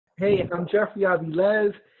Hey, I'm Jeffrey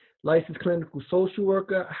Avilés, licensed clinical social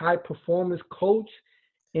worker, high performance coach,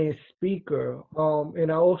 and speaker.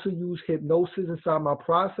 And I also use hypnosis inside my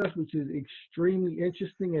process, which is extremely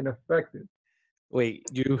interesting and effective. Wait,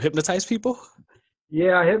 you hypnotize people?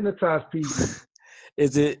 Yeah, I hypnotize people.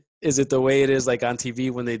 Is it the way it is like on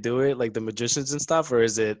TV when they do it, like the magicians and stuff, or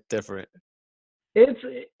is it different? It's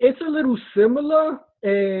it's a little similar,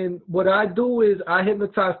 and what I do is I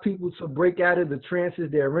hypnotize people to break out of the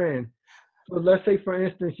trances they're in. So let's say, for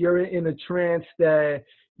instance, you're in a trance that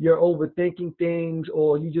you're overthinking things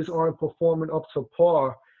or you just aren't performing up to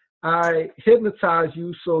par. I hypnotize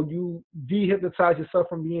you so you dehypnotize yourself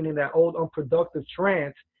from being in that old unproductive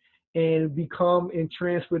trance and become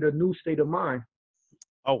entranced with a new state of mind.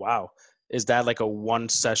 Oh wow. Is that like a one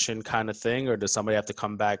session kind of thing, or does somebody have to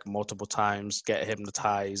come back multiple times, get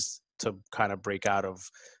hypnotized to kind of break out of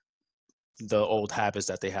the old habits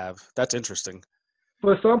that they have? That's interesting.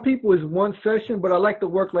 For some people, it's one session, but I like to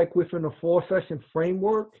work like within a 4 session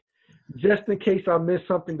framework just in case I miss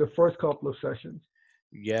something the first couple of sessions.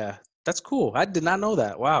 Yeah, that's cool. I did not know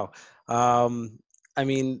that. Wow. Um, I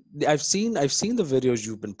mean, I've seen the videos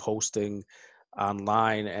you've been posting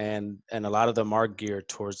online, and a lot of them are geared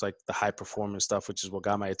towards like the high performance stuff, which is what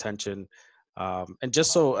got my attention. And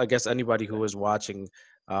just so I guess anybody who is watching,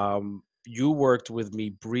 you worked with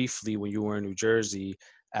me briefly when you were in New Jersey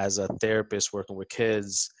as a therapist working with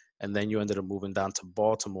kids, and then you ended up moving down to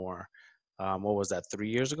Baltimore. What was that? 3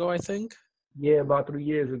 years ago, I think. Yeah, about 3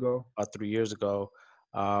 years ago. About 3 years ago.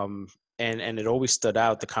 Um, and it always stood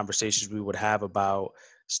out the conversations we would have about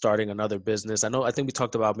starting another business. I think we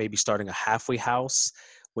talked about maybe starting a halfway house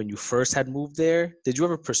when you first had moved there. Did you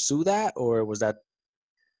ever pursue that, or was that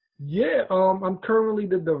Yeah, I'm currently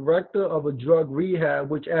the director of a drug rehab,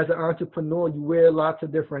 which as an entrepreneur, you wear lots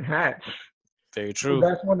of different hats. very So true?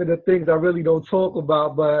 that's one of the things I really don't talk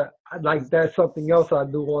about, but like that's something else I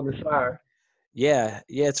do on the side. Yeah,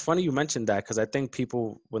 yeah. It's funny you mentioned that because I think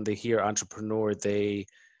people, when they hear entrepreneur, they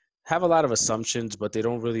have a lot of assumptions, but they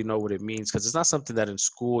don't really know what it means because it's not something that in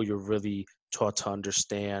school you're really taught to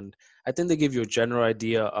understand. I think they give you a general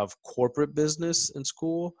idea of corporate business in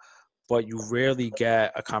school, but you rarely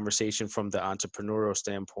get a conversation from the entrepreneurial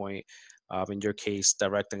standpoint. In your case,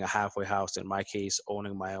 directing a halfway house. In my case,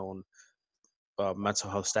 owning my own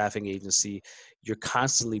mental health staffing agency. You're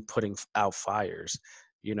constantly putting out fires.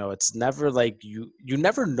 It's never like you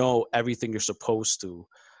never know everything you're supposed to.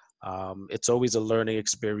 It's always a learning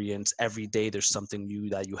experience. Every day there's something new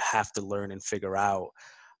that you have to learn and figure out.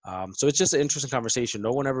 So it's just an interesting conversation.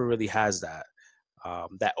 No one ever really has that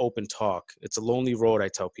open talk. It's a lonely road, I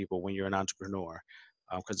tell people, when you're an entrepreneur,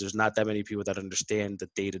 because there's not that many people that understand the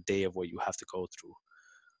day to day of what you have to go through.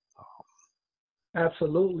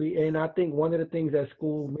 Absolutely. And I think one of the things that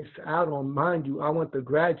school missed out on, mind you, I went to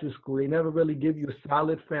graduate school. They never really give you a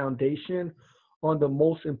solid foundation on the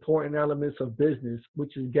most important elements of business,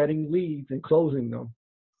 which is getting leads and closing them.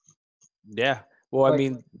 Yeah. Well, I Like,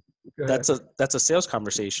 mean, go ahead. that's a sales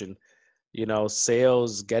conversation.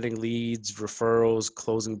 Sales, getting leads, referrals,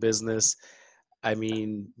 closing business. I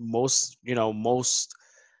mean, most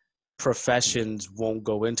professions won't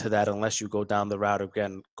go into that unless you go down the route,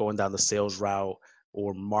 again, going down the sales route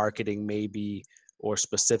or marketing maybe, or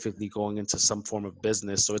specifically going into some form of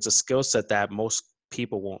business. So it's a skill set that most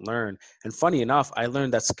people won't learn. And funny enough, I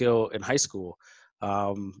learned that skill in high school.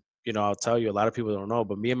 I'll tell you, a lot of people don't know,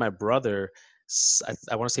 but me and my brother,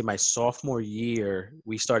 I want to say my sophomore year,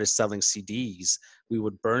 we started selling CDs. We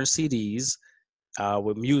would burn CDs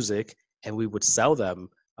with music, and we would sell them,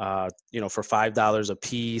 for $5 a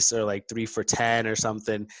piece, or like 3 for 10 or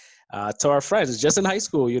something, to our friends. Just in high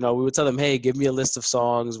school, we would tell them, "Hey, give me a list of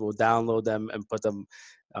songs. We'll download them and put them,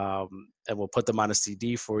 and we'll put them on a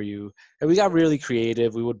CD for you." And we got really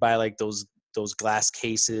creative. We would buy like those glass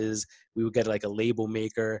cases. We would get like a label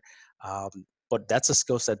maker. Um, but that's a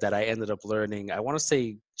skill set that I ended up learning. I want to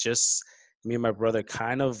say just me and my brother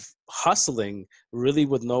kind of hustling, really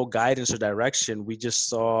with no guidance or direction. We just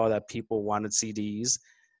saw that people wanted CDs,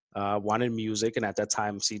 wanted music, and at that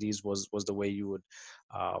time, CDs was the way you would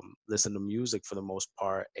listen to music for the most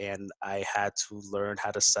part. And I had to learn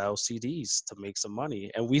how to sell CDs to make some money.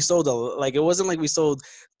 And we sold like, it wasn't like we sold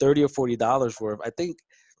 $30 or $40 worth. I think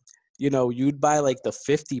you'd buy like the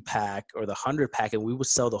 50 pack or the 100 pack, and we would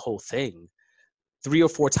sell the whole thing 3 or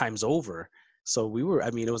 4 times over. So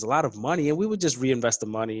I mean, it was a lot of money, and we would just reinvest the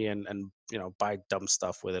money and buy dumb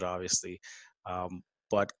stuff with it, obviously.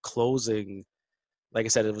 But closing, like I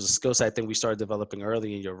said, it was a skill set I think we started developing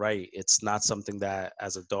early. And you're right, it's not something that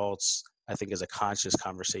as adults I think is a conscious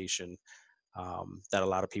conversation. that a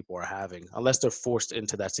lot of people are having, unless they're forced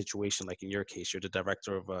into that situation. Like in your case, you're the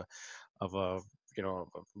director of a of a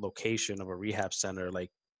location of a rehab center. Like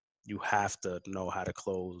you have to know how to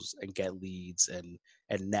close and get leads and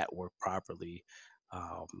network properly,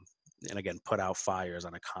 um, and again put out fires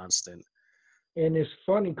on a constant. And it's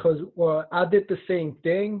funny because I did the same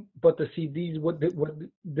thing, but the CDs what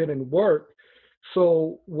didn't work.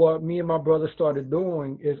 So what me and my brother started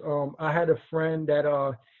doing is I had a friend that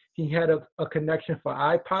he had a connection for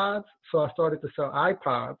iPods, so I started to sell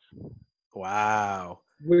iPods, Wow.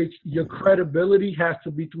 which your credibility has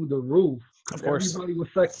to be through the roof Of because course. everybody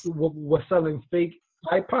was selling fake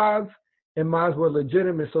iPods and mine were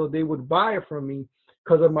legitimate, so they would buy it from me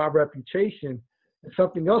because of my reputation. And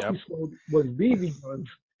something else Yep. we sold was BB guns,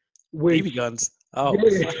 which BB guns. Oh.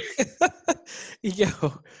 yeah,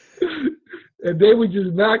 Yo. and they were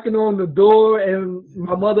just knocking on the door, and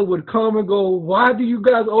my mother would come and go, "Why do you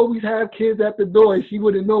guys always have kids at the door?" And she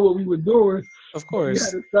wouldn't know what we were doing. Of But we had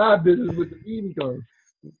course. a side business with the BB guns.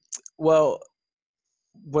 Well,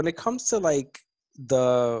 when it comes to like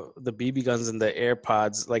the BB guns and the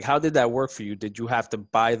AirPods, like how did that work for you? Did you have to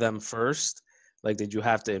buy them first? Like did you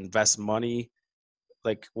have to invest money?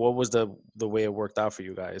 Like what was the way it worked out for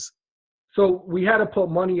you guys? So we had to put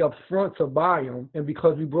money up front to buy them, and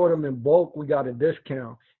because we brought them in bulk, we got a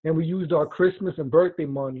discount. And we used our Christmas and birthday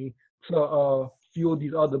money to fuel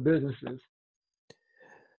these other businesses.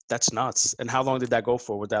 That's nuts. And how long did that go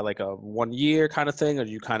for? Was that like a 1 year kind of thing, or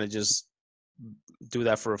you kind of just do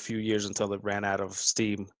that for a few years until it ran out of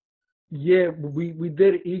steam? Yeah, we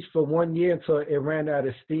did it each for 1 year until it ran out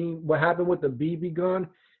of steam. What happened with the BB gun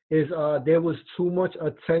is there was too much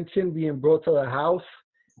attention being brought to the house.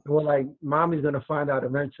 And we're like, mommy's gonna find out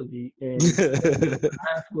eventually, and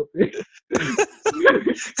ask what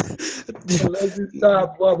so let's just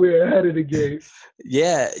stop while we're ahead of the game.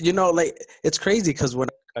 Yeah, like it's crazy because when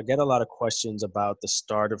I get a lot of questions about the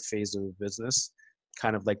startup phase of a business,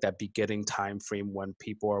 kind of like that beginning time frame when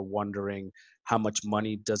people are wondering how much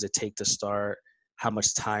money does it take to start, how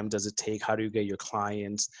much time does it take, how do you get your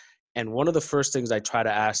clients? And one of the first things I try to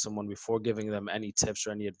ask someone before giving them any tips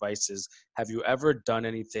or any advice is, have you ever done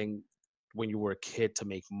anything when you were a kid to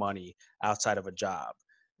make money outside of a job?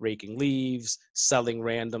 Raking leaves, selling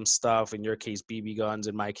random stuff, in your case, BB guns,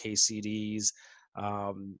 in my case, CDs.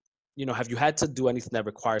 Um, have you had to do anything that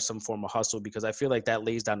requires some form of hustle? Because I feel like that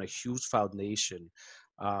lays down a huge foundation,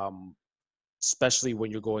 um, especially when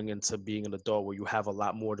you're going into being an adult where you have a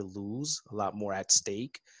lot more to lose, a lot more at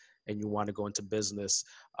stake, and you want to go into business.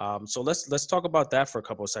 So let's talk about that for a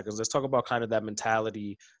couple of seconds. Let's talk about kind of that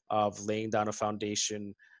mentality of laying down a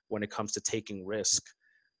foundation when it comes to taking risk.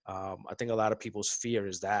 I think a lot of people's fear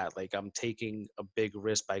is that, like, I'm taking a big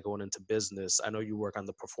risk by going into business. I know you work on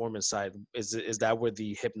the performance side. Is that where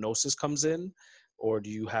the hypnosis comes in, or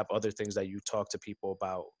do you have other things that you talk to people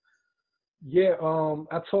about? Yeah,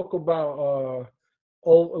 I talk about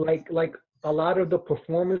oh like a lot of the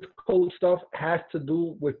performance code stuff has to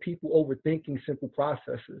do with people overthinking simple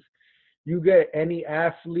processes. You get any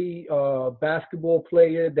athlete, basketball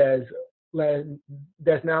player like,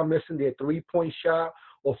 that's now missing their 3 point shot,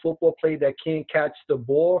 or football player that can't catch the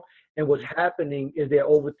ball. And what's happening is they're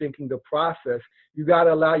overthinking the process. You got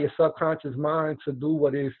to allow your subconscious mind to do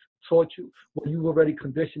what is taught you, what you already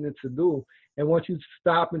conditioned it to do. And once you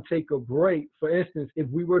stop and take a break, for instance, if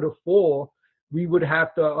we were to fall, we would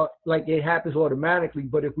have to, like it happens automatically,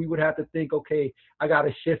 but if we would have to think, okay, I got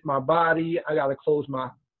to shift my body, I got to close my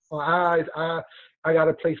eyes, I got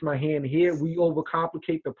to place my hand here, we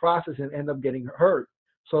overcomplicate the process and end up getting hurt.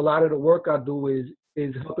 So a lot of the work I do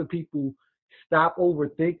is helping people stop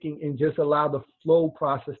overthinking and just allow the flow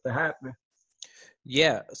process to happen.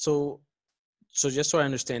 Yeah. So just so I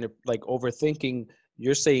understand it, like overthinking,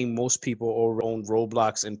 you're saying most people own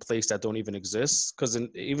roadblocks in place that don't even exist? Because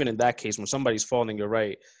even in that case, when somebody's falling, you're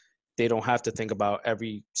right, they don't have to think about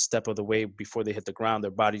every step of the way before they hit the ground. Their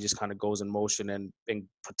body just kind of goes in motion and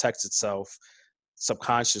protects itself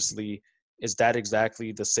subconsciously. Is that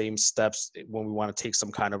exactly the same steps when we want to take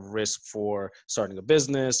some kind of risk for starting a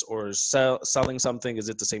business or selling something? Is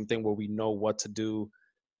it the same thing where we know what to do,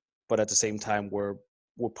 but at the same time we're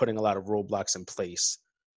putting a lot of roadblocks in place?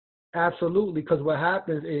 Absolutely, because what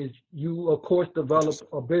happens is you, of course, develop Interesting.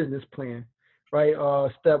 a business plan, right?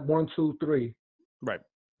 Step one, two, three. Right.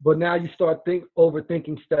 But now you start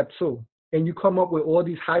overthinking step two, and you come up with all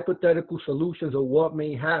these hypothetical solutions of what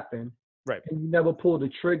may happen, Right. and you never pull the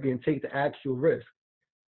trigger and take the actual risk.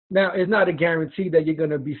 Now, it's not a guarantee that you're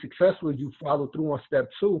going to be successful if you follow through on step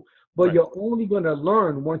two, but Right. you're only going to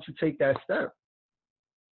learn once you take that step.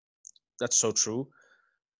 That's so true.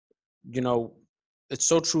 You know, it's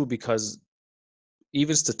so true because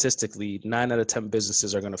even statistically, 9 out of 10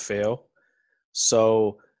 businesses are going to fail.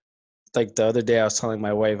 So like the other day I was telling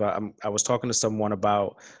my wife, I was talking to someone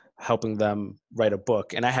about helping them write a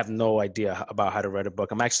book, and I have no idea about how to write a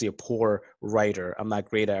book. I'm actually a poor writer. I'm not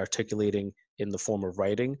great at articulating in the form of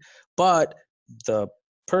writing, but the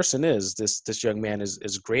person is this young man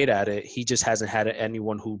is great at it. He just hasn't had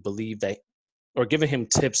anyone who believed that or giving him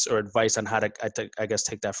tips or advice on how to, I guess,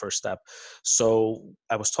 take that first step. So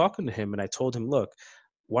I was talking to him and I told him, look,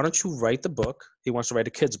 why don't you write the book? He wants to write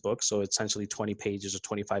a kid's book. So it's essentially 20 pages or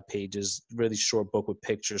 25 pages, really short book with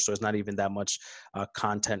pictures. So it's not even that much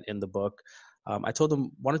content in the book. I told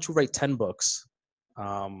him, why don't you write 10 books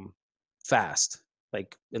fast?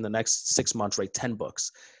 Like in the next 6 months, write 10 books.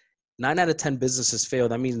 9 out of 10 businesses fail.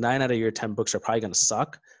 That means 9 out of your 10 books are probably going to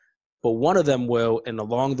suck, but one of them will, and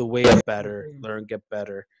along the way get better, learn, get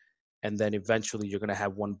better, and then eventually you're going to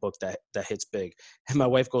have one book that hits big. And my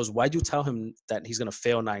wife goes, why'd you tell him that he's going to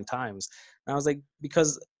fail 9 times? And I was like,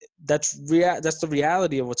 because that's the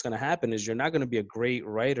reality of what's going to happen is you're not going to be a great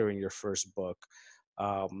writer in your first book.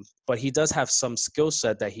 But he does have some skill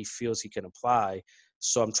set that he feels he can apply.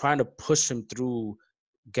 So I'm trying to push him through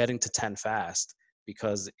getting to 10 fast,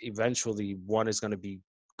 because eventually one is going to be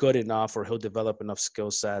good enough, or he'll develop enough skill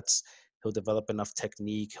sets, he'll develop enough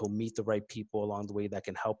technique, he'll meet the right people along the way that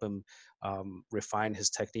can help him refine his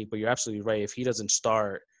technique. But you're absolutely right. If he doesn't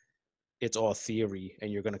start, it's all theory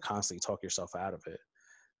and you're going to constantly talk yourself out of it.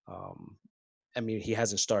 I mean, he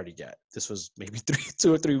hasn't started yet. This was maybe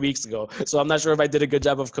 2 or 3 weeks ago. So I'm not sure if I did a good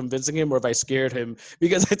job of convincing him or if I scared him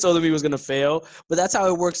because I told him he was going to fail. But that's how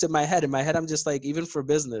it works in my head. In my head, I'm just like, even for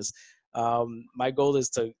business, my goal is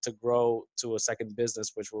to grow to a second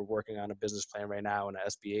business, which we're working on a business plan right now and an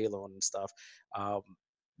SBA loan and stuff.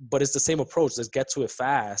 But it's the same approach. Let's get to it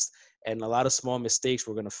fast. And a lot of small mistakes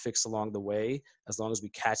we're going to fix along the way, as long as we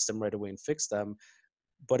catch them right away and fix them.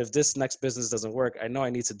 But if this next business doesn't work, I know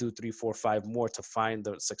I need to do 3, 4, 5 more to find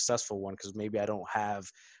the successful one, because maybe I don't have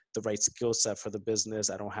the right skill set for the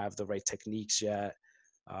business. I don't have the right techniques yet.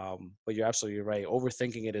 But you're absolutely right.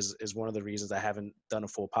 Overthinking it is one of the reasons I haven't done a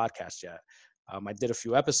full podcast yet. I did a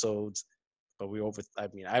few episodes, but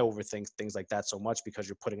I overthink things like that so much because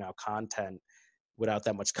you're putting out content without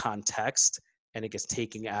that much context, and it gets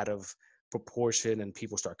taken out of proportion and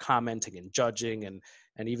people start commenting and judging, and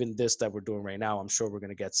even this that we're doing right now, I'm sure we're going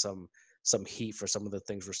to get some heat for some of the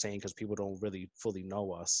things we're saying because people don't really fully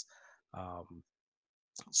know us.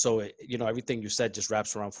 So everything you said just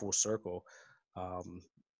wraps around full circle.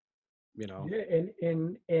 Yeah,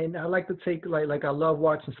 and I like to take like I love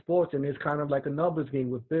watching sports, and it's kind of like a numbers game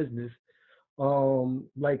with business.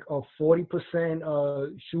 Like a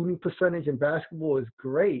 40% shooting percentage in basketball is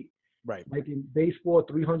great. Right. Like in baseball,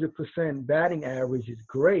 300% batting average is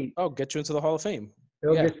great. Oh, get you into the Hall of Fame.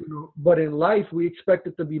 It'll get but in life, we expect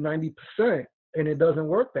it to be 90%, and it doesn't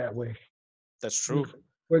work that way. That's true.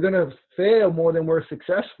 We're gonna fail more than we're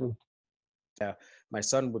successful. Yeah, my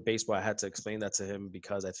son with baseball, I had to explain that to him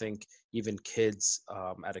because I think even kids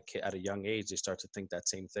at a young age, they start to think that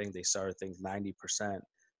same thing. They start to think 90%,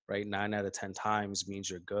 right? 9 out of 10 times means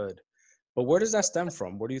you're good. But where does that stem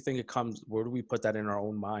from? Where do you think it comes? Where do we put that in our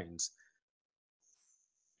own minds?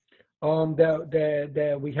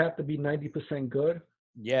 That we have to be 90% good.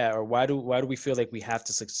 Yeah, or why do we feel like we have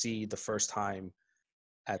to succeed the first time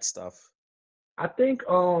at stuff? I think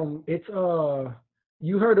it's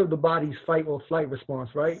you heard of the body's fight or flight response,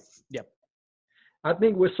 right? Yep. I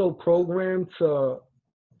think we're so programmed to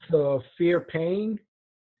fear pain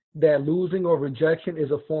that losing or rejection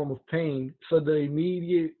is a form of pain. So the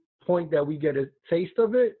immediate point that we get a taste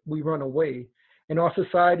of it, we run away. And our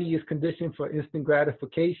society is conditioned for instant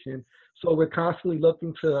gratification. So we're constantly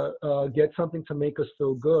looking to get something to make us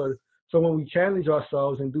feel good. So when we challenge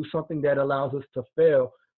ourselves and do something that allows us to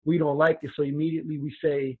fail, we don't like it. So immediately we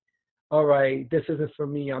say, all right, this isn't for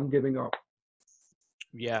me, I'm giving up.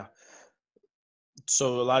 Yeah.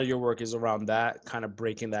 So a lot of your work is around that, kind of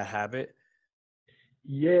breaking that habit.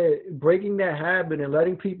 Yeah, breaking that habit and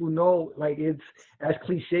letting people know, like, it's as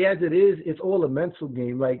cliche as it is, it's all a mental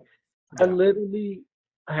game. Like, I literally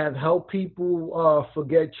have helped people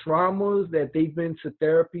forget traumas that they've been to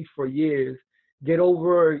therapy for years, get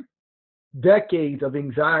over decades of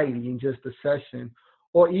anxiety in just a session,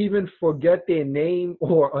 or even forget their name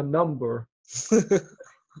or a number.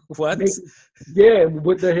 What?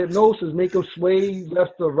 With the hypnosis, make them sway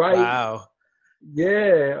left or right. Wow.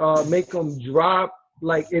 Yeah, make them drop.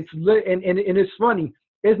 Like, it's lit, and it's funny.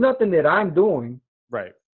 It's nothing that I'm doing.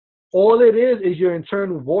 Right. All it is your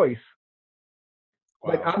internal voice.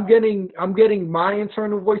 Wow. Like, I'm getting my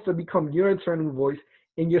internal voice to become your internal voice,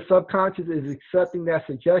 and your subconscious is accepting that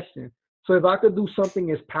suggestion. So if I could do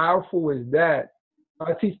something as powerful as that,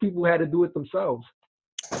 I teach people how to do it themselves.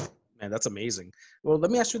 Man, that's amazing. Well,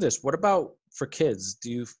 let me ask you this. What about for kids?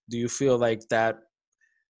 Do you feel like that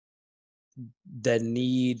the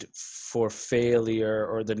need for failure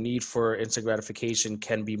or the need for instant gratification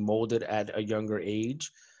can be molded at a younger age?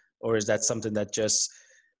 Or is that something that just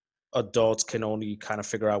adults can only kind of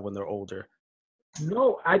figure out when they're older?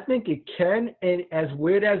 No, I think it can, and as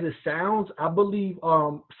weird as it sounds, I believe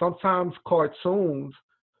sometimes cartoons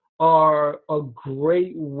are a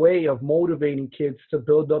great way of motivating kids to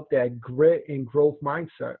build up that grit and growth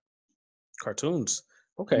mindset. Cartoons.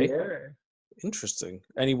 Okay. Yeah. Interesting.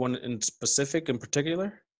 Anyone in specific in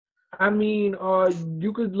particular? I mean,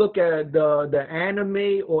 you could look at the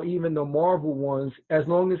anime or even the Marvel ones. As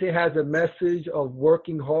long as it has a message of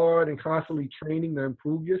working hard and constantly training to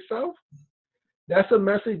improve yourself, that's a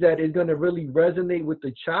message that is going to really resonate with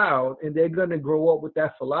the child, and they're going to grow up with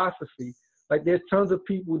that philosophy. Like there's tons of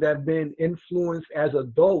people that have been influenced as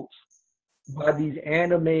adults by these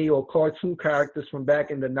anime or cartoon characters from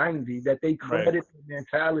back in the 90s that they Right. credit their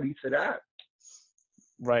mentality to that.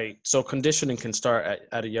 Right. So conditioning can start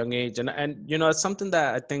at a young age. And you know, it's something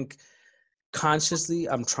that I think consciously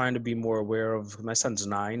I'm trying to be more aware of. My son's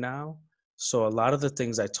 9 now. So a lot of the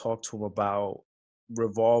things I talk to him about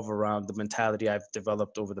revolve around the mentality I've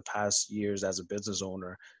developed over the past years as a business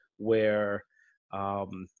owner, where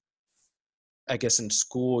um, I guess in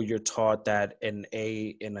school you're taught that an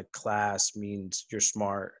A in a class means you're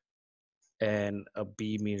smart, and a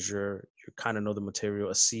B means you kind of know the material.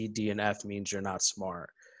 A C, D, and F means you're not smart.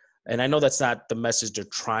 And I know that's not the message they're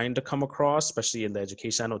trying to come across, especially in the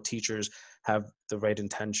education. I know teachers have the right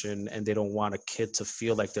intention and they don't want a kid to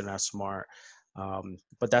feel like they're not smart.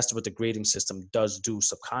 But that's what the grading system does do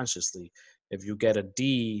subconsciously. If you get a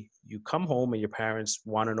D, you come home and your parents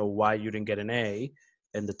want to know why you didn't get an A,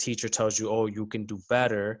 and the teacher tells you, "Oh, you can do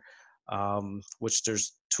better." Which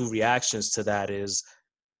there's two reactions to that: is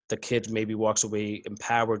the kid maybe walks away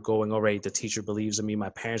empowered, going, all right, the teacher believes in me, my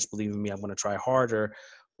parents believe in me, I'm going to try harder.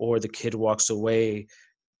 Or the kid walks away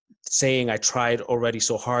saying, I tried already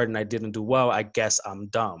so hard and I didn't do well, I guess I'm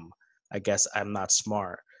dumb, I guess I'm not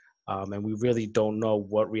smart. And we really don't know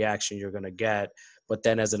what reaction you're going to get. But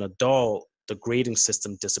then as an adult, the grading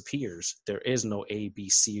system disappears. There is no A, B,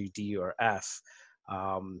 C, D, or F.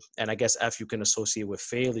 And I guess F you can associate with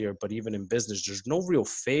failure, but even in business, there's no real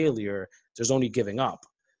failure. There's only giving up.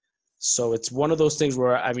 So it's one of those things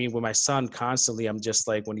where, I mean, with my son constantly, I'm just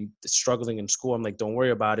like, when he's struggling in school, I'm like, don't worry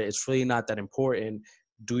about it. It's really not that important.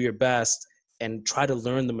 Do your best and try to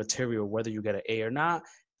learn the material, whether you get an A or not.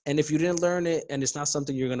 And if you didn't learn it and it's not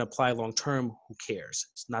something you're going to apply long term, who cares?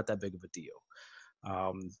 It's not that big of a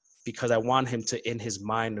deal. Because I want him to, in his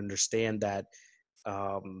mind, understand that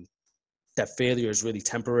that failure is really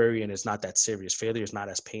temporary and it's not that serious. Failure is not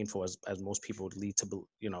as painful as most people lead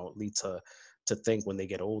to think when they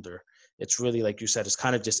get older. It's really, like you said, it's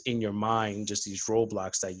kind of just in your mind, just these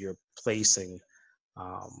roadblocks that you're placing.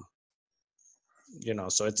 Um,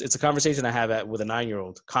 so it's a conversation I have with a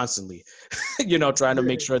 9-year-old constantly, trying to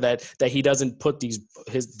make sure that he doesn't put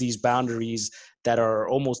these boundaries that are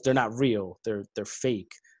almost, they're not real. They're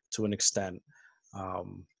fake to an extent.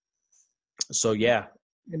 So yeah.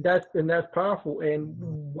 And that's powerful. And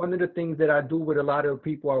one of the things that I do with a lot of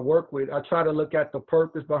people I work with, I try to look at the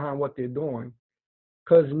purpose behind what they're doing.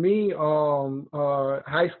 Cause me,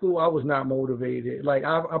 high school, I was not motivated. Like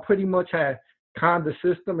I pretty much had kind of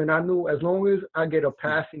system, and I knew as long as I get a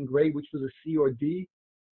passing grade, which was a C or D,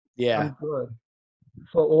 Yeah. I'm good.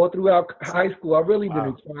 So all throughout high school, I really Wow.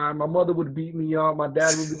 didn't try. My mother would beat me up. My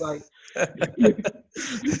dad would be like,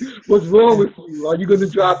 "What's wrong with you? Are you gonna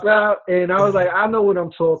drop out?" And I was like, "I know what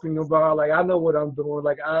I'm talking about. Like I know what I'm doing.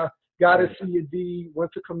 Like I got a C or D.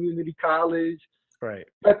 Went to community college. Right.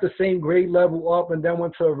 At the same grade level up, and then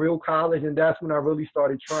went to a real college, and that's when I really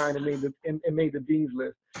started trying and made the dean's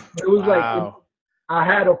list. But it was Wow. I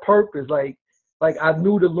had a purpose. Like I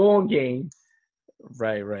knew the long game.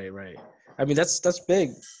 Right. I mean, that's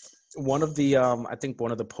big. One of the I think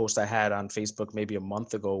one of the posts I had on Facebook maybe a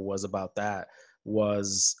month ago was about that,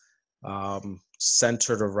 was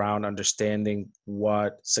centered around understanding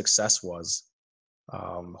what success was,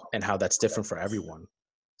 and how that's different for everyone.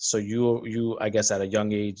 So you I guess at a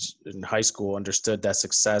young age in high school understood that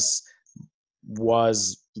success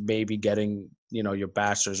was maybe getting your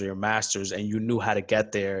bachelor's or your master's, and you knew how to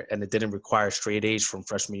get there, and it didn't require straight A's from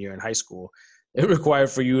freshman year in high school. It required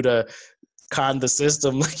for you to con the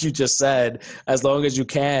system, like you just said, as long as you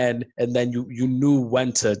can, and then you knew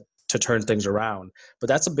when to to turn things around. But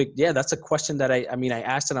that's a question that I mean, I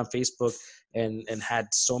asked it on Facebook and had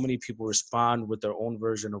so many people respond with their own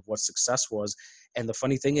version of what success was. And the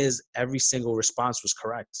funny thing is every single response was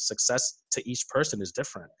correct. Success to each person is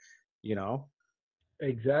different, you know?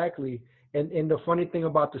 Exactly. And the funny thing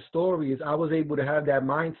about the story is I was able to have that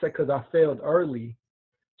mindset because I failed early.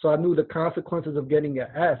 So I knew the consequences of getting an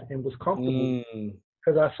F and was comfortable Mm,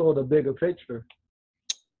 because I saw the bigger picture.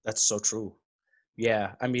 that's so true.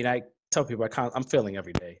 Yeah. I mean, I tell people I'm failing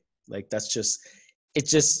every day. Like it's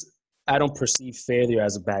just, I don't perceive failure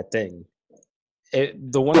as a bad thing.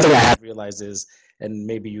 The one thing I have realized is, and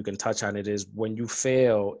maybe you can touch on it, is when you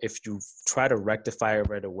fail, if you try to rectify it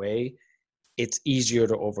right away, it's easier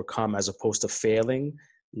to overcome as opposed to failing,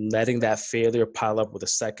 letting that failure pile up with a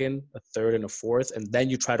second, a third, and a fourth, and then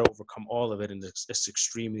you try to overcome all of it, and it's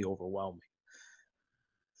extremely overwhelming.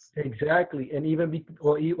 Exactly. And even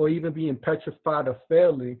or even being petrified of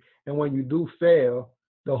failing. And when you do fail,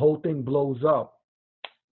 the whole thing blows up.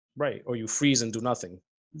 Right. Or you freeze and do nothing.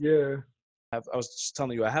 Yeah. I was just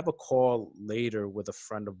telling you, I have a call later with a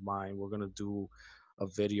friend of mine. We're going to do a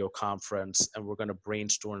video conference and we're going to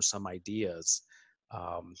brainstorm some ideas,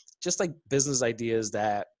 just like business ideas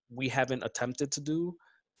that we haven't attempted to do.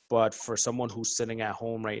 But for someone who's sitting at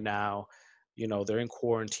home right now, you know, they're in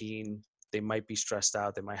quarantine, they might be stressed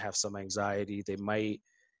out, they might have some anxiety, they might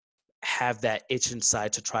have that itch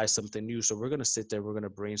inside to try something new. So we're going to sit there, we're going to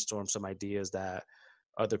brainstorm some ideas that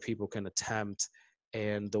other people can attempt.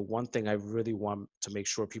 And the one thing I really want to make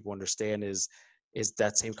sure people understand is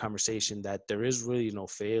that same conversation that there is really no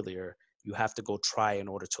failure. You have to go try in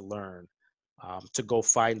order to learn, to go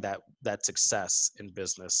find that success in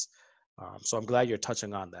business. So I'm glad you're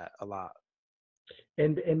touching on that a lot.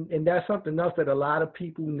 And that's something else that a lot of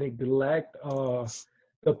people neglect,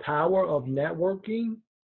 the power of networking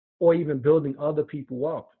or even building other people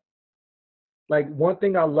up. Like one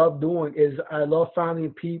thing I love doing is I love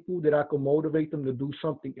finding people that I can motivate them to do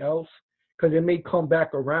something else because it may come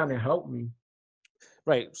back around and help me.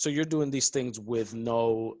 Right. So you're doing these things with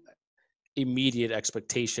no immediate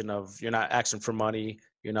expectation of, you're not asking for money,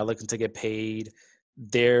 you're not looking to get paid.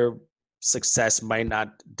 Their success might not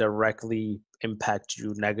directly impact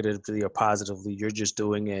you negatively or positively. You're just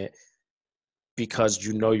doing it because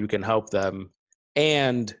you know you can help them,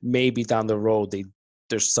 and maybe down the road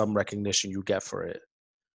there's some recognition you get for it.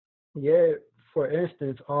 Yeah, for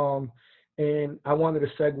instance, and I wanted to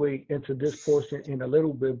segue into this portion in a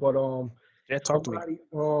little bit, but Yeah, talk to me.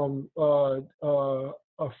 somebody,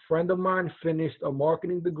 a friend of mine finished a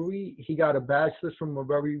marketing degree. He got a bachelor's from a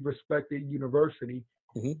very respected university.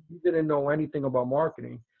 Hmm. He didn't know anything about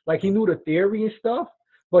marketing. Like he knew the theory and stuff,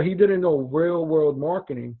 but he didn't know real world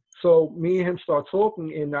marketing. So me and him start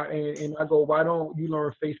talking, and I go, why don't you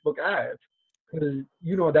learn Facebook ads? Because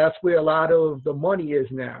you know that's where a lot of the money is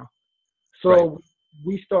now. Right. So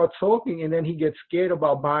we start talking, and then he gets scared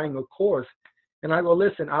about buying a course. And I go,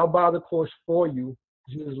 listen, I'll buy the course for you.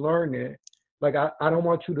 Just learn it. Like, I don't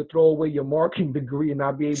want you to throw away your marketing degree and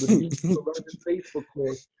not be able to use it to learn this Facebook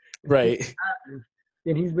course and see Right. what happens.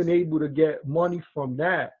 And he's been able to get money from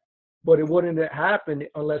that. But it wouldn't have happened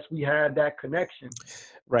unless we had that connection.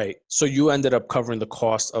 Right. So you ended up covering the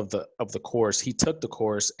cost of the course. He took the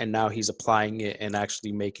course and now he's applying it and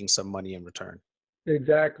actually making some money in return.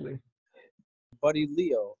 Exactly. Buddy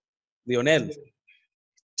Lionel Yeah,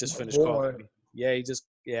 just my finished calling boy. me.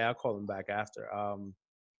 Yeah, I'll call him back after.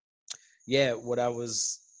 Yeah, what I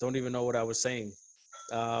was don't even know what I was saying.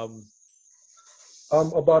 Um,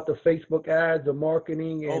 About the Facebook ads, the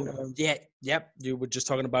marketing, oh and yeah, yep. You were just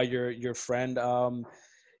talking about your friend.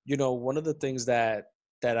 You know, one of the things that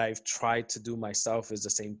I've tried to do myself is the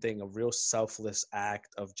same thing, a real selfless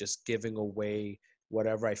act of just giving away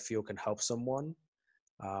whatever I feel can help someone.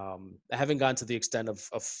 I haven't gotten to the extent of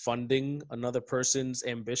funding another person's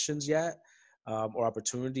ambitions yet, or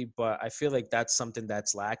opportunity, but I feel like that's something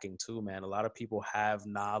that's lacking too, man. A lot of people have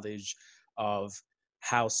knowledge of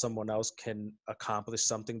how someone else can accomplish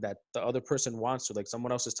something that the other person wants to. Like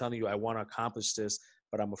someone else is telling you, I want to accomplish this,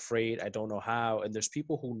 but I'm afraid, I don't know how. And there's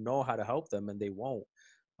people who know how to help them and they won't,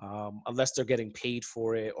 unless they're getting paid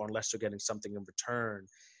for it or unless they're getting something in return.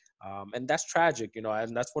 And that's tragic, you know,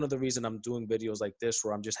 and that's one of the reasons I'm doing videos like this,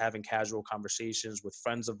 where I'm just having casual conversations with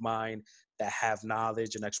friends of mine that have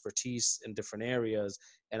knowledge and expertise in different areas,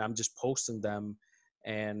 and I'm just posting them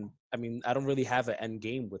And I mean, I don't really have an end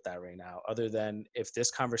game with that right now, other than if this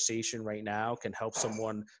conversation right now can help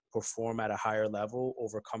someone perform at a higher level,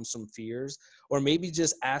 overcome some fears, or maybe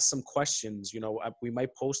just ask some questions. We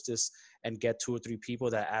might post this and get 2 or 3 people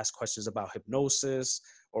that ask questions about hypnosis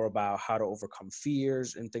or about how to overcome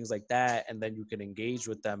fears and things like that. And then you can engage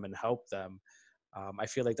with them and help them. I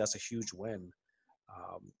feel like that's a huge win,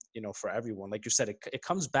 for everyone. Like you said, it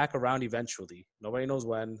comes back around eventually. Nobody knows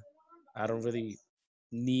when. I don't really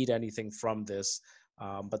need anything from this.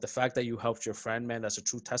 But the fact that you helped your friend, man, that's a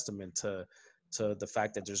true testament to the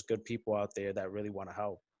fact that there's good people out there that really want to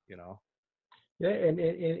help. Yeah,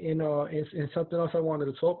 and something else I wanted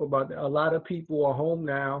to talk about. A lot of people are home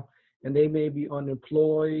now, and they may be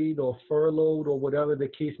unemployed or furloughed or whatever the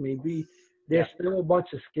case may be. Yeah. There's still a bunch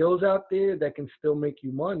of skills out there that can still make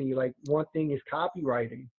you money. Like one thing is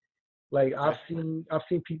copywriting. Like I've seen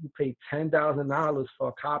people pay $10,000 for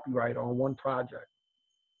a copywriter on one project.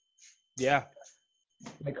 Yeah.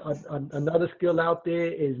 Like another skill out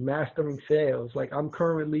there is mastering sales. Like I'm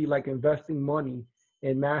currently like investing money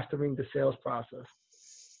in mastering the sales process.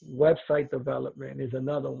 Website development is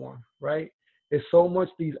another one, right? There's so much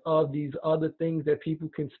these other things that people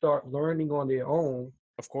can start learning on their own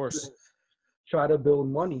Of to course. try to build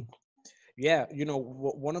money. Yeah.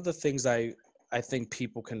 One of the things I think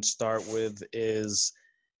people can start with is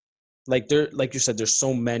like you said, there's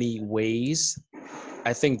so many ways.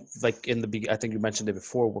 I think I think you mentioned it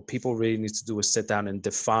before. What people really need to do is sit down and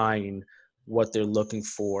define what they're looking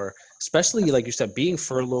for, especially like you said, being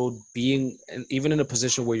furloughed, being even in a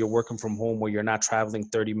position where you're working from home, where you're not traveling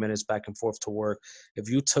 30 minutes back and forth to work. If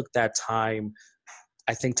you took that time,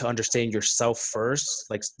 I think, to understand yourself first,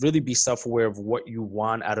 like really be self-aware of what you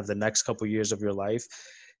want out of the next couple of years of your life,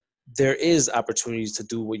 there is opportunities to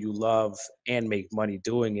do what you love and make money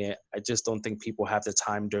doing it. I just don't think people have the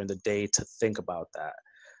time during the day to think about that.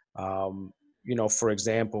 For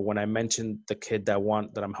example, when I mentioned the kid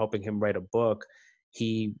that I'm helping him write a book,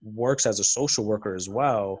 he works as a social worker as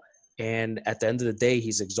well. And at the end of the day,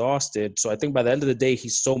 he's exhausted. So I think by the end of the day,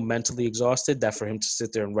 he's so mentally exhausted that for him to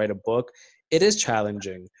sit there and write a book, it is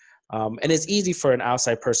challenging. And it's easy for an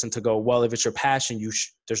outside person to go, well, if it's your passion,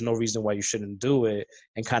 there's no reason why you shouldn't do it,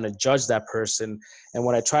 and kind of judge that person. And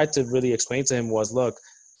what I tried to really explain to him was, look,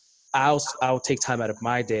 I'll take time out of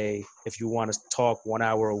my day if you want to talk 1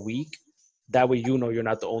 hour a week. That way, you're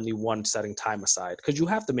not the only one setting time aside, because you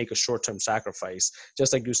have to make a short-term sacrifice.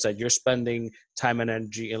 Just like you said, you're spending time and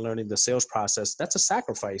energy in learning the sales process. That's a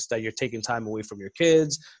sacrifice that you're taking time away from your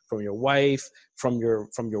kids, from your wife, from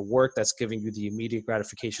your work that's giving you the immediate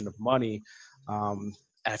gratification of money.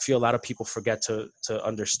 I feel a lot of people forget to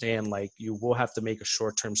understand, like, you will have to make a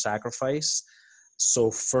short-term sacrifice.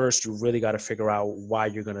 So first, you really got to figure out why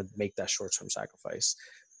you're going to make that short-term sacrifice.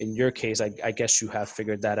 In your case, I guess you have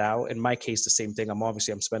figured that out. In my case, the same thing. I'm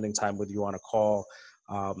spending time with you on a call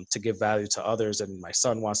to give value to others. And my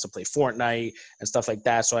son wants to play Fortnite and stuff like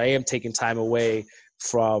that. So I am taking time away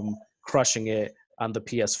from crushing it on the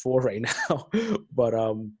PS4 right now.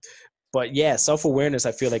 But yeah, self-awareness,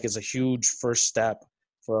 I feel like, is a huge first step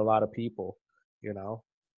for a lot of people.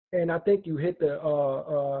 And I think you hit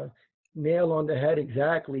the nail on the head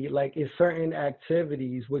exactly. Like in certain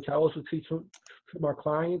activities, which I also teach to my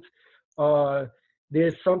clients,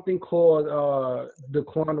 there's something called the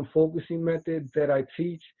quantum focusing method that I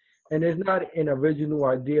teach. And it's not an original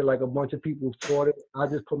idea like a bunch of people have taught it. I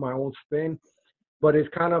just put my own spin. But it's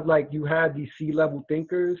kind of like you have these C-level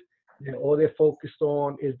thinkers, and all they're focused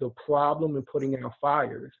on is the problem and putting out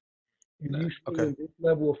fires. If you stay Okay. in this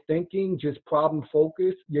level of thinking, just problem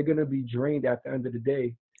focused, you're gonna be drained at the end of the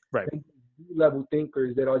day. Right. And level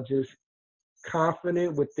thinkers that are just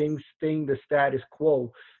confident with things staying the status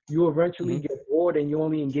quo, you eventually Hmm. get bored and you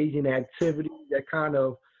only engage in activities that kind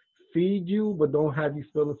of feed you but don't have you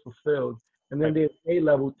feeling fulfilled. And then Right. there's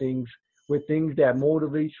A-level things with things that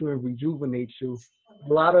motivate you and rejuvenate you.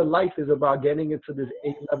 A lot of life is about getting into this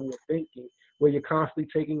A-level of thinking where you're constantly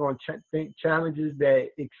taking on challenges that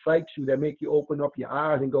excite you, that make you open up your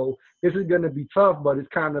eyes and go, this is going to be tough, but it's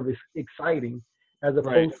kind of exciting as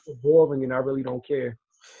Right. opposed to boring and I really don't care.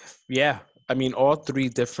 Yeah. I mean, all 3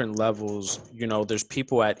 different levels, there's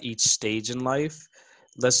people at each stage in life.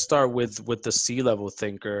 Let's start with the C-level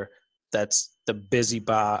thinker. That's the busy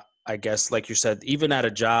bot, I guess. Like you said, even at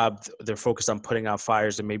a job, they're focused on putting out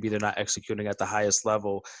fires and maybe they're not executing at the highest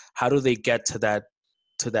level. How do they get to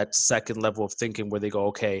that second level of thinking where they go,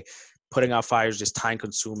 okay, putting out fires is time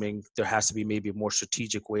consuming. There has to be maybe a more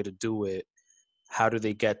strategic way to do it. How do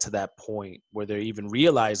they get to that point where they're even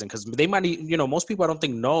realizing, because they might, most people, I don't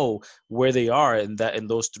think, know where they are in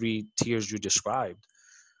those 3 tiers you described.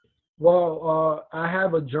 Well, I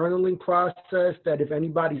have a journaling process that if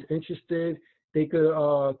anybody's interested, they could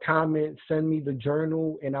comment, send me the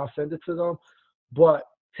journal, and I'll send it to them. But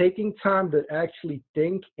taking time to actually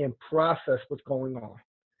think and process what's going on,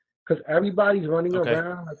 because everybody's running Okay.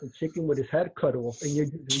 around like a chicken with his head cut off, and you're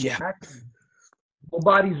just Yeah. reacting.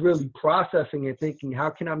 Nobody's really processing and thinking, how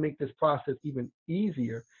can I make this process even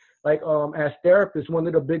easier? Like as therapists, one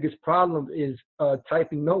of the biggest problems is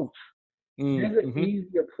typing notes. There's an Mm-hmm.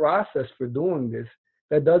 easier process for doing this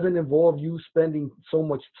that doesn't involve you spending so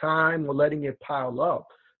much time or letting it pile up.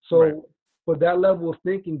 Right. So for that level of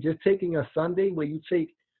thinking, just taking a Sunday where you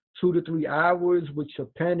take 2 to 3 hours with your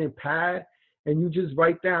pen and pad and you just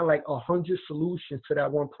write down like 100 solutions to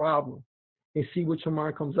that one problem and see what your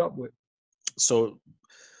mind comes up with. So,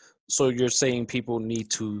 so you're saying people need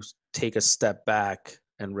to take a step back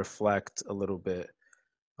and reflect a little bit,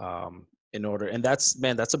 in order, and that's,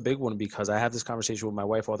 man, that's a big one, because I have this conversation with my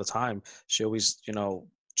wife all the time. She always,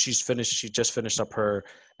 she just finished up her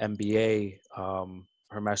MBA,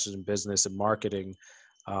 her master's in business and marketing,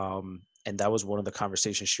 and that was one of the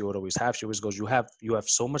conversations she would always have. She always goes, you have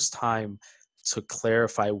so much time to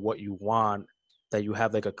clarify what you want, that you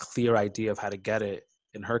have like a clear idea of how to get it.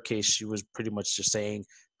 In her case, she was pretty much just saying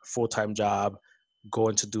full-time job,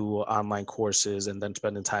 going to do online courses, and then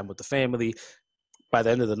spending time with the family. By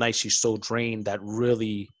the end of the night, she's so drained that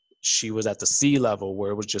really she was at the sea level,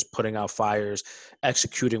 where it was just putting out fires,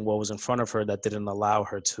 executing what was in front of her, that didn't allow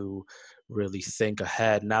her to really think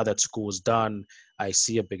ahead. Now that school is done, I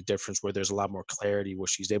see a big difference, where there's a lot more clarity, where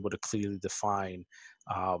she's able to clearly define,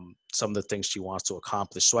 some of the things she wants to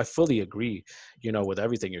accomplish. So I fully agree, with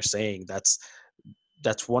everything you're saying.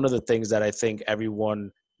 That's one of the things that I think everyone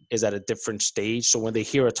is at a different stage. So when they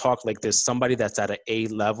hear a talk like this, somebody that's at an A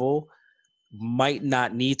level might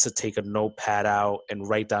not need to take a notepad out and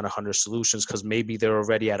write down 100 solutions, because maybe they're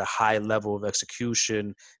already at a high level of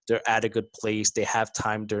execution. They're at a good place. They have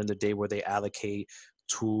time during the day where they allocate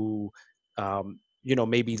to,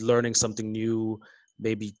 maybe learning something new,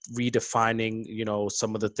 maybe redefining,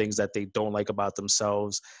 some of the things that they don't like about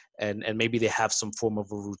themselves. And maybe they have some form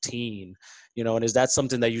of a routine, and is that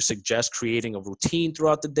something that you suggest, creating a routine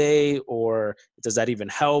throughout the day, or does that even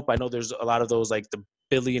help? I know there's a lot of those, like the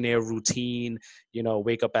billionaire routine,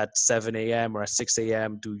 wake up at 7 a.m. or at 6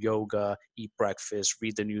 a.m., do yoga, eat breakfast,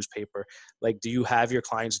 read the newspaper. Like, do you have your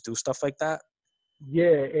clients do stuff like that Yeah,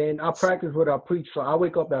 and I practice what I preach. So I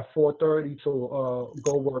wake up at 4:30 to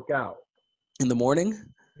go work out in the morning?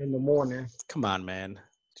 in the morning. Come on, man.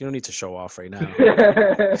 You don't need to show off right now.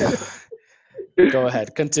 Go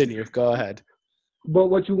ahead. Continue. Go ahead. But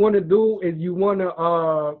what you want to do is you want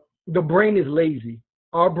to the brain is lazy.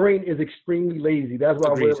 Our brain is extremely lazy. That's why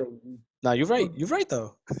we're Agreed. lazy. No, you're right. So, You're right,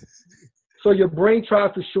 though. so your brain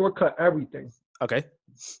tries to shortcut everything. Okay.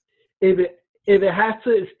 If it has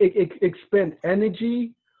to expend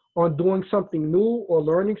energy on doing something new or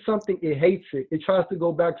learning something, it hates it. It tries to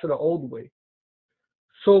go back to the old way.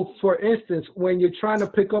 So, for instance, when you're trying to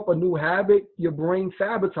pick up a new habit, your brain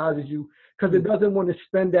sabotages you because it Mm. doesn't want to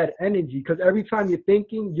spend that energy. Because every time you're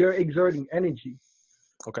thinking, you're exerting energy.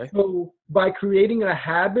 Okay. So, by creating a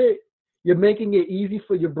habit, you're making it easy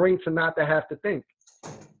for your brain to not to have to think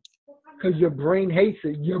because your brain hates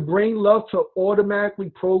it. Your brain loves to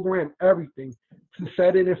automatically program everything to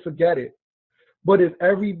set it and forget it. But if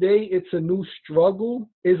every day it's a new struggle,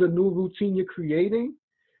 is a new routine you're creating,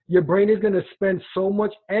 your brain is going to spend so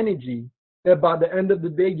much energy that by the end of the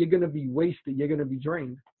day, you're going to be wasted. You're going to be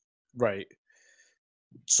drained. Right.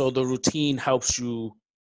 So the routine helps you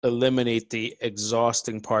eliminate the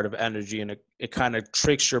exhausting part of energy, and it kind of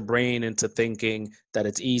tricks your brain into thinking that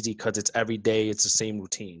it's easy because it's every day, it's the same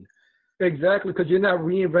routine. Exactly, because you're not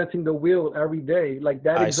reinventing the wheel every day. Like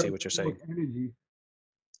that I see exerts what you're too much saying. energy.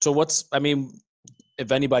 So I mean,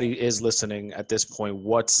 if anybody is listening at this point,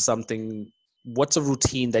 what's a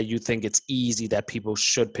routine that you think it's easy that people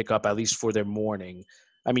should pick up, at least for their morning?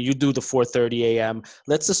 I mean, you do the 4:30 a.m.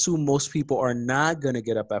 Let's assume most people are not going to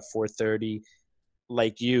get up at 4:30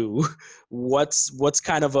 like you. What's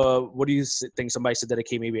kind of what do you think, somebody should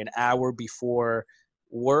dedicate maybe an hour before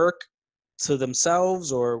work to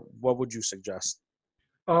themselves, or what would you suggest?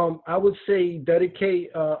 I would say dedicate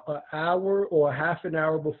an hour or a half an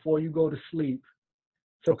hour before you go to sleep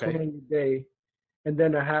to Okay. plan your day, and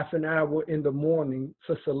then a half an hour in the morning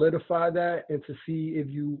to solidify that and to see if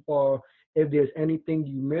there's anything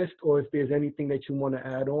you missed or if there's anything that you want to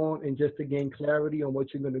add on, and just to gain clarity on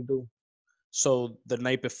what you're going to do. So the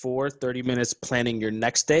night before, 30 minutes planning your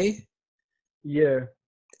next day, Yeah.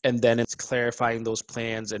 and then it's clarifying those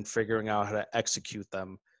plans and figuring out how to execute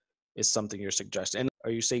them. is something you're suggesting. And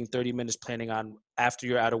are you saying 30 minutes planning on after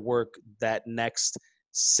you're out of work, that next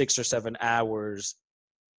 6 or 7 hours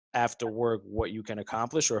after work, what you can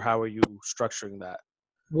accomplish, or how are you structuring that?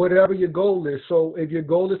 Whatever your goal is. So if your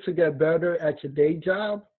goal is to get better at your day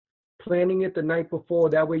job, planning it the night before,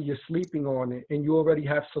 that way you're sleeping on it and you already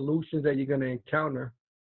have solutions that you're going to encounter.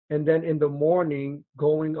 And then in the morning,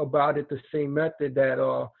 going about it the same method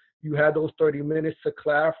that you had those 30 minutes to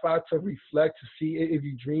clarify, to reflect, to see if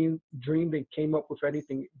you dreamed and came up with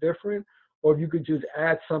anything different, or if you could just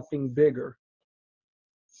add something bigger.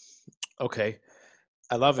 Okay.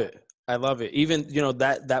 I love it. I love it. Even,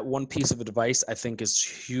 that one piece of advice I think is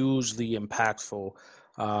hugely impactful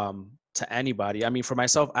to anybody. I mean, for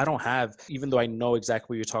myself, I don't have, even though I know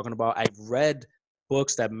exactly what you're talking about, I've read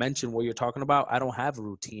books that mention what you're talking about. I don't have a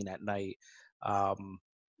routine at night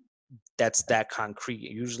that's that concrete.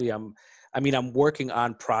 Usually I'm working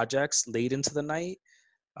on projects late into the night,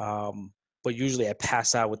 but usually I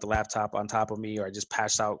pass out with the laptop on top of me, or I just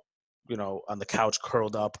pass out, on the couch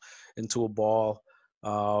curled up into a ball.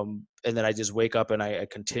 And then I just wake up and I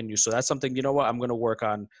continue. So that's something, what I'm going to work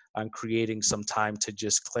on creating some time to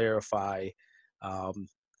just clarify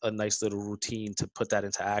a nice little routine to put that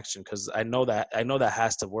into action. Cause I know that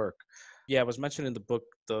has to work. Yeah. I was mentioning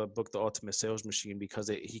the Ultimate Sales Machine, because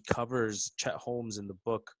he covers, Chet Holmes in the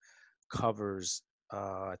book covers,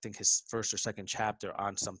 I think his first or second chapter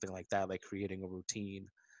on something like that, like creating a routine,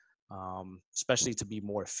 especially to be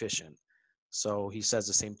more efficient. So he says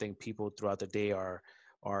the same thing. People throughout the day are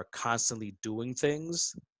constantly doing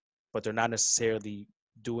things, but they're not necessarily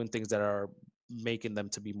doing things that are making them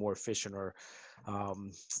to be more efficient. Or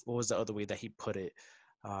what was the other way that he put it?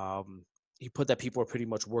 He put that people are pretty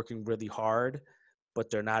much working really hard, but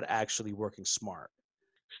they're not actually working smart.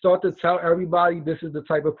 Start to tell everybody this is the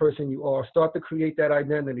type of person you are. Start to create that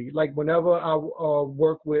identity. Like whenever I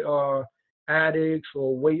work with addicts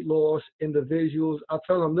or weight loss individuals, I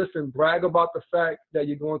tell them, listen, brag about the fact that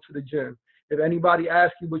you're going to the gym. If anybody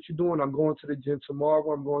asks you what you're doing, I'm going to the gym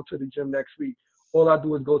tomorrow. I'm going to the gym next week. All I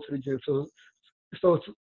do is go to the gym. So,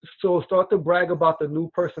 so start to brag about the new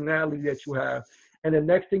personality that you have. And the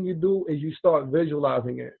next thing you do is you start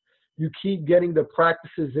visualizing it. You keep getting the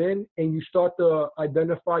practices in, and you start to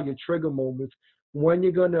identify your trigger moments when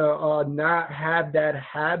you're gonna not have that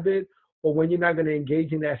habit, or when you're not gonna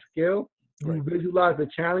engage in that skill. You Right. visualize the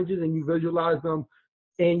challenges, and you visualize them,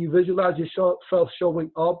 and you visualize yourself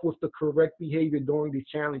showing up with the correct behavior during these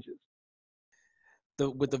challenges.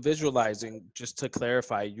 With the visualizing, just to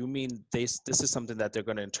clarify, you mean this is something that they're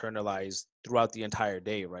going to internalize throughout the entire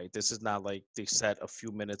day, right? This is not like they set a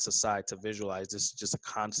few minutes aside to visualize. This is just a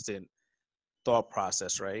constant thought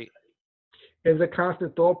process, right? It's a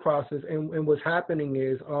constant thought process, and what's happening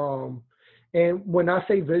is and when I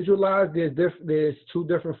say visualize, there's two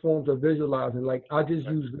different forms of visualizing. Like I just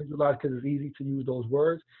Okay. use visualize because it's easy to use those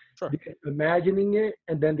words. Sure. There's imagining it,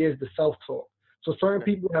 and then there's the self-talk. So certain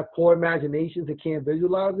Okay. people have poor imaginations and can't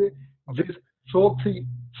visualize it. Okay. Just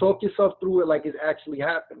talk yourself through it like it's actually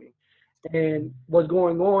happening. And what's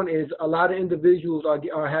going on is a lot of individuals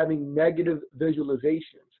are having negative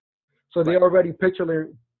visualizations. So Right. they're already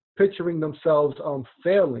picturing themselves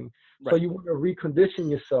failing. So Right. you want to recondition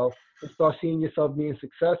yourself and start seeing yourself being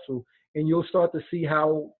successful, and you'll start to see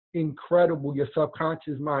how incredible your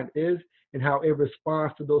subconscious mind is and how it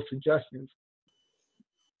responds to those suggestions.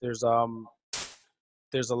 There's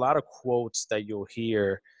there's a lot of quotes that you'll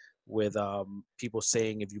hear with people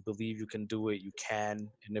saying, if you believe you can do it, you can,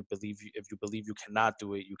 and if you believe you cannot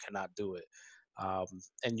do it, you cannot do it. um,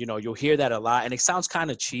 and you'll hear that a lot, and it sounds kind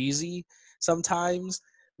of cheesy sometimes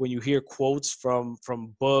when you hear quotes from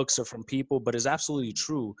books or from people, but it's absolutely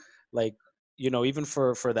true. Like, even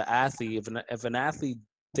for the athlete, if an athlete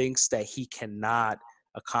thinks that he cannot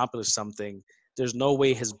accomplish something, there's no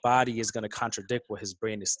way his body is going to contradict what his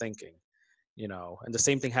brain is thinking. And the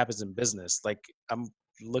same thing happens in business. Like, I'm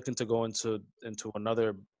looking to go into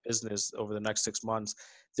another business over the next 6 months.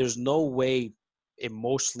 There's no way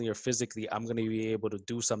emotionally or physically I'm going to be able to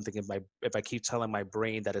do something if I keep telling my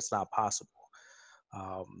brain that it's not possible.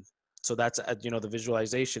 um, so that's the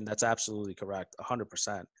visualization, that's absolutely correct,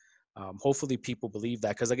 100%. Hopefully people believe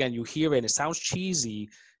that, because again, you hear it and it sounds cheesy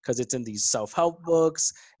because it's in these self-help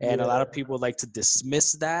books, and a lot Yeah, of people like to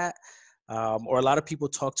dismiss that. Or a lot of people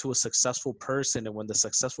talk to a successful person, and when the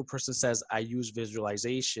successful person says, I use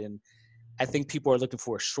visualization, I think people are looking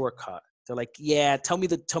for a shortcut. They're like, yeah, tell me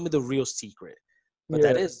the real secret. But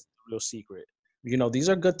that yeah. is the real secret. These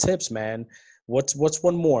are good tips, man. What's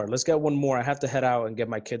one more? Let's get one more. I have to head out and get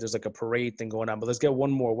my kid. There's like a parade thing going on, but let's get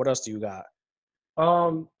one more. What else do you got?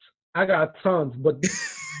 Um, I got tons, but this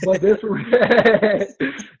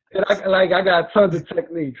And I got tons of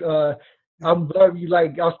techniques. I'm very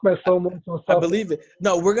like I spent so much on I self. believe it.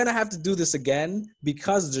 No, we're gonna have to do this again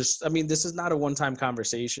because I mean, this is not a one-time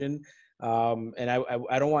conversation, and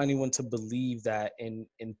I don't want anyone to believe that in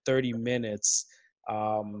 30 minutes,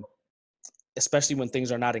 um, especially when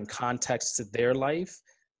things are not in context to their life,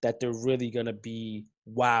 that they're really gonna be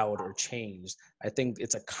wowed or changed. I think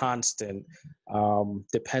it's a constant,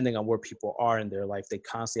 depending on where people are in their life. They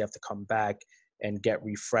constantly have to come back and get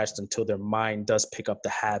refreshed until their mind does pick up the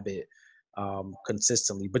habit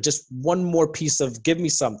consistently. But just one more piece of give me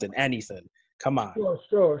something, anything. Come on.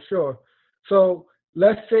 Sure. So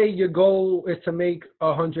let's say your goal is to make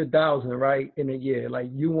 100,000, right, in a year. Like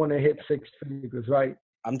you want to hit six figures, right?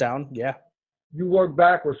 I'm down. Yeah. You work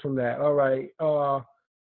backwards from that. All right.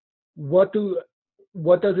 What do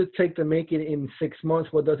what does it take to make it in 6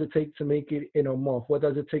 months? What does it take to make it in a month? What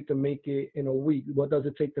does it take to make it in a week? What does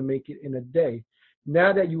it take to make it in a day?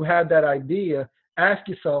 Now that you have that idea, ask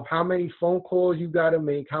yourself how many phone calls you got to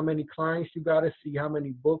make, how many clients you got to see, how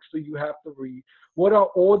many books do you have to read? What are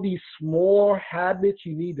all these small habits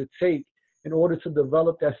you need to take in order to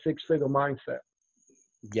develop that six-figure mindset?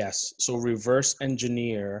 Yes. So reverse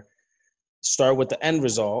engineer, start with the end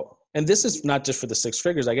result. And this is not just for the six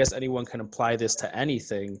figures. I guess anyone can apply this to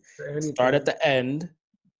anything. Start at Anything. the end,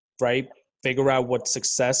 right? Figure out what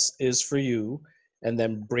success is for you, and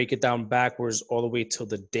then break it down backwards all the way till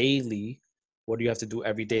the daily. What do you have to do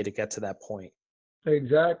every day to get to that point?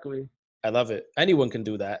 Exactly. I love it. Anyone can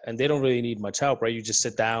do that, and they don't really need much help, right? You just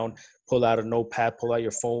sit down, pull out a notepad, pull out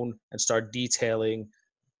your phone, and start detailing,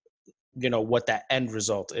 what that end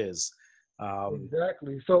result is.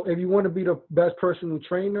 Exactly. So if you want to be the best personal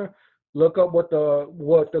trainer, look up what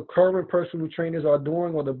the current personal trainers are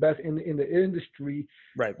doing or the best in the industry.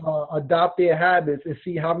 Right. Adopt their habits and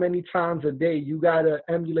see how many times a day you gotta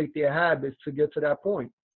emulate their habits to get to that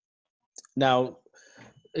point. Now,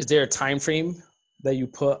 is there a time frame that you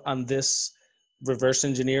put on this reverse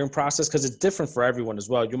engineering process? Because it's different for everyone as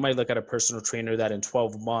well. You might look at a personal trainer that in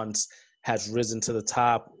 12 months has risen to the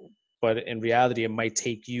top, but in reality, it might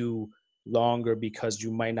take you longer because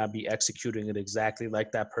you might not be executing it exactly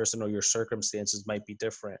like that person, or your circumstances might be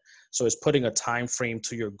different. So is putting a time frame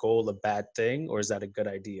to your goal a bad thing, or is that a good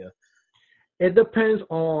idea? It depends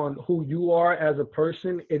on who you are as a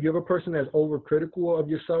person. If you're a person that's overcritical of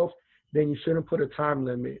yourself, then you shouldn't put a time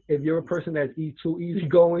limit. If you're a person that's too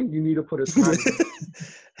easygoing, you need to put a time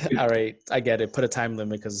limit. All right, I get it. Put a time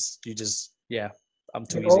limit because yeah, I'm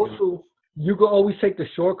too And easy. also, you can always take the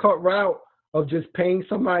shortcut route of just paying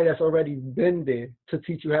somebody that's already been there to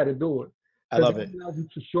teach you how to do it. I Because love that it. allows you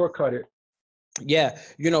to shortcut it. Yeah,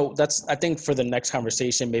 that's, I think for the next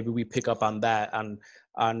conversation, maybe we pick up on that,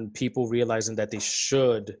 on people realizing that they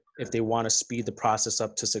should, if they want to speed the process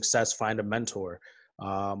up to success, find a mentor,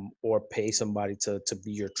 or pay somebody to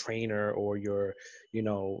be your trainer, or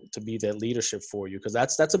to be their leadership for you, because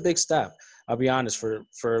that's a big step. I'll be honest,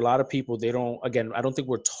 for a lot of people, they don't, again, I don't think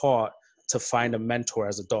we're taught to find a mentor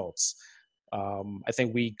as adults. I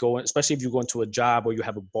think we go, especially if you go into a job where you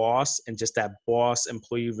have a boss, and just that boss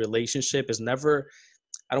employee relationship is never,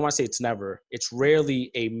 I don't want to say it's never, it's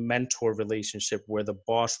rarely a mentor relationship where the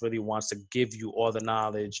boss really wants to give you all the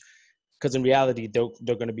knowledge, because in reality,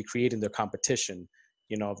 they're going to be creating their competition.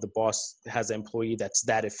 If the boss has an employee that's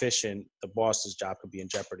that efficient, the boss's job could be in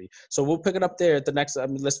jeopardy. So we'll pick it up there at the next,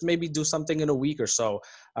 let's maybe do something in a week or so.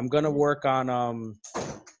 I'm going to work on,